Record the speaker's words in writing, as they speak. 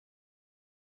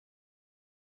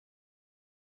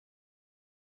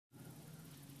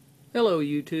Hello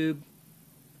YouTube.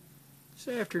 This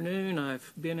afternoon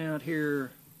I've been out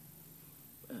here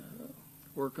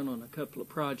working on a couple of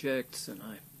projects, and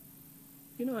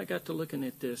I got to looking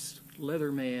at this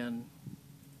Leatherman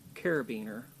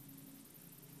carabiner.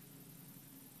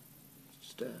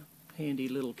 Just a handy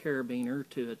little carabiner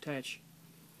to attach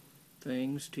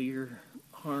things to your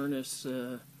harness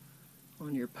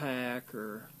on your pack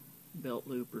or belt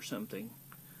loop or something.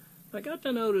 I got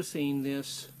to noticing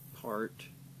this part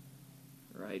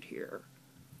right here.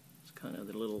 It's kind of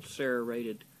the little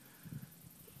serrated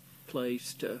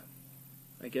place to,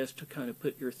 I guess, to kind of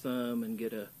put your thumb and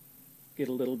get a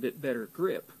little bit better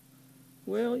grip.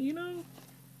 Well,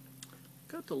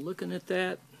 got to looking at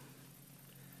that,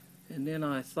 and then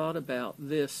I thought about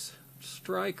this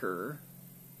striker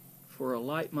for a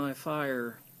Light My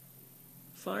Fire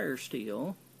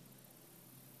steel.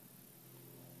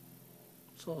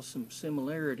 Saw some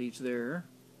similarities there.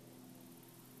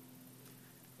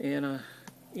 And I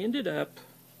ended up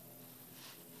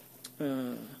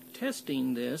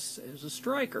testing this as a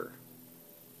striker,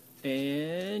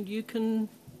 and you can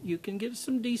get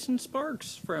some decent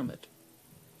sparks from it.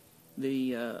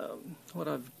 What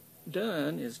I've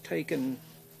done is taken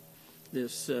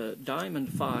this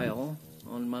diamond file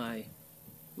on my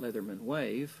Leatherman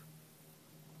wave,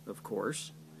 of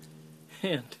course,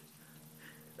 and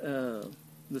the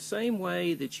same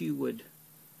way that you would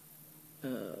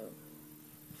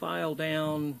file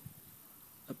down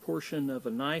a portion of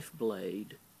a knife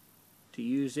blade to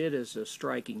use it as a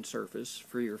striking surface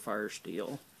for your fire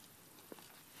steel,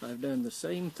 I've done the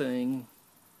same thing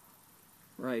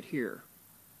right here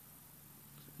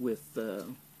with the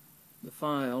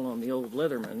file on the old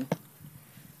Leatherman.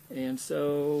 And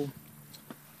so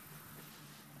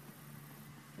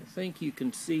I think you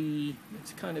can see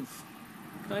it's kind of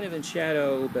in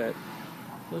shadow, but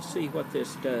let's see what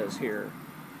this does here.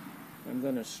 I'm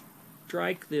going to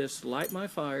strike this Light My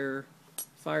Fire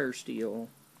steel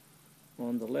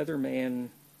on the Leatherman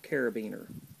carabiner.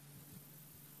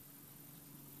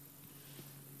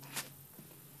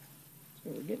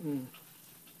 So we're getting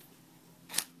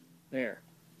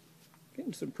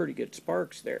some pretty good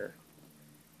sparks there.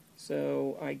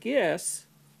 So I guess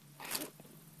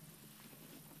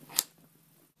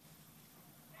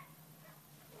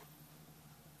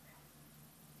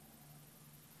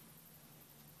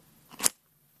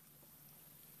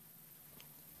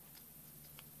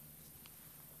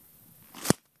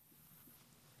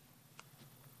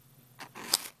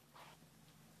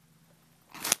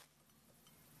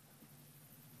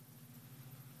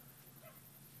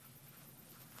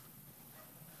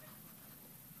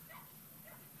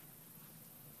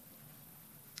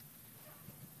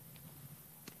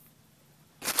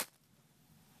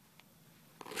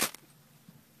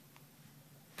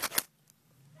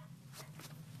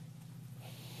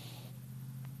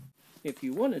if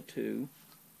you wanted to,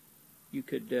 you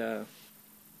could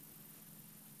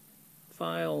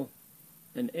file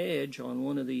an edge on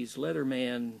one of these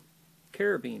Leatherman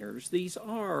carabiners. These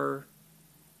are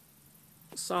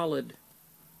solid,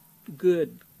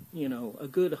 good, a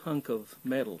good hunk of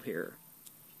metal here.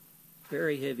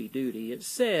 Very heavy duty. It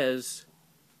says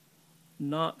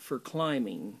not for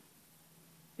climbing,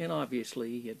 and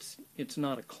obviously it's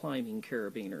not a climbing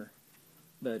carabiner,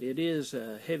 but it is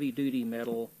a heavy duty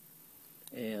metal,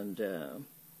 and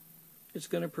it's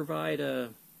going to provide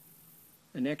an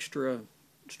extra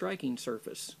striking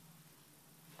surface.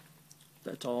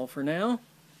 That's all for now.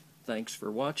 Thanks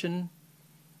for watching.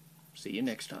 See you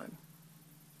next time.